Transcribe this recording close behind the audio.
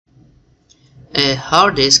A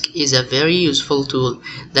hard disk is a very useful tool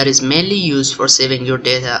that is mainly used for saving your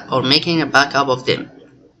data or making a backup of them.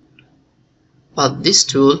 But this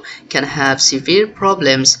tool can have severe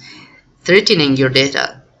problems threatening your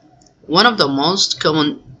data. One of the most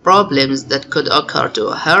common problems that could occur to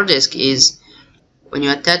a hard disk is when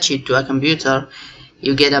you attach it to a computer,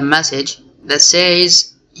 you get a message that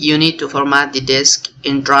says you need to format the disk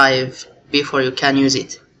in Drive before you can use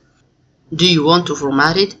it. Do you want to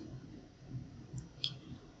format it?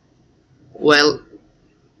 Well,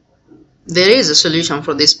 there is a solution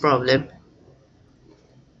for this problem.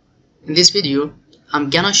 In this video, I'm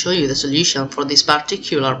gonna show you the solution for this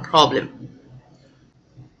particular problem.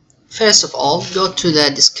 First of all, go to the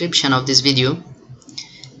description of this video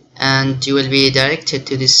and you will be directed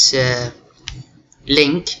to this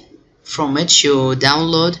link from which you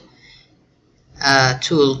download a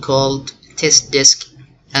tool called Test Disk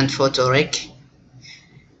and PhotoRec.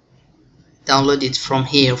 Download it from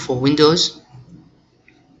here for Windows.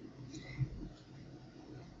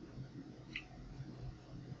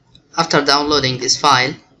 After downloading this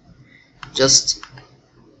file, just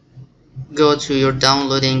go to your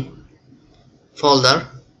downloading folder,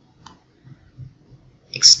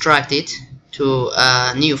 extract it to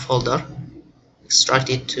a new folder, extract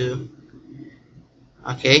it to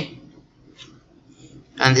OK,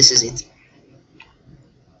 and this is it.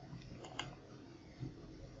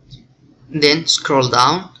 Then scroll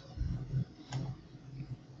down,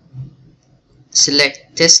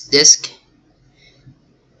 select Test Disk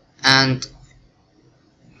and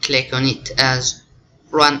click on it as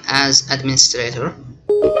Run as Administrator.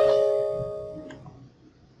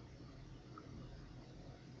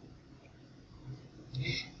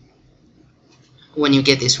 When you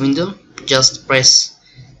get this window, just press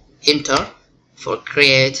Enter for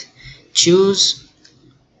Create. Choose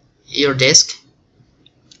your disk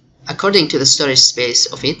according to the storage space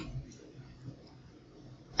of it.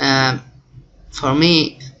 For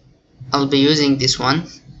me, I'll be using this one,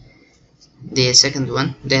 the second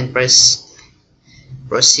one. Then press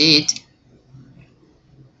Proceed,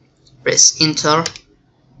 press Enter,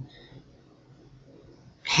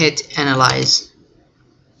 hit Analyze.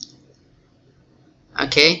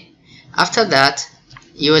 Okay, after that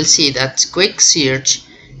you will see that Quick Search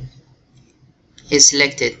is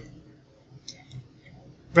selected.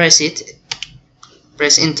 Press it,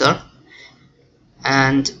 press Enter,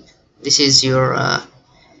 and this is your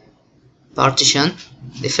partition,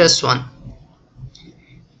 the first one.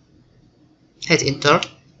 Hit Enter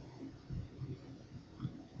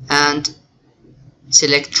and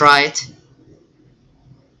select Write,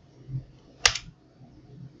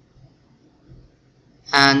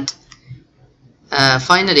 and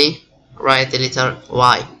finally write the letter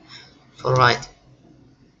Y for write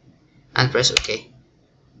and press OK.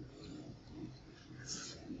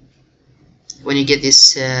 When you get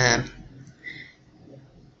this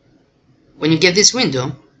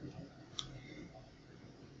window,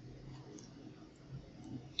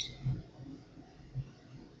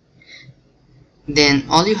 then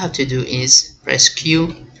all you have to do is press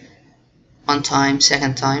Q one time,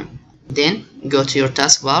 second time, then go to your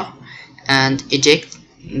taskbar and eject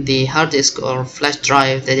the hard disk or flash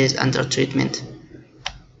drive that is under treatment.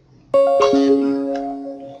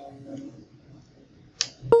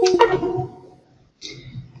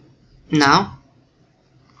 Now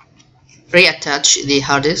reattach the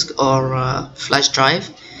hard disk or flash drive.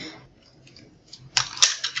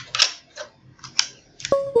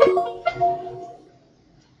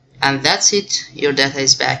 And that's it, your data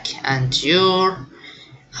is back and your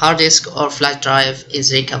hard disk or flash drive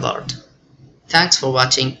is recovered. Thanks for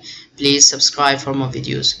watching. Please subscribe for more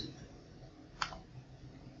videos.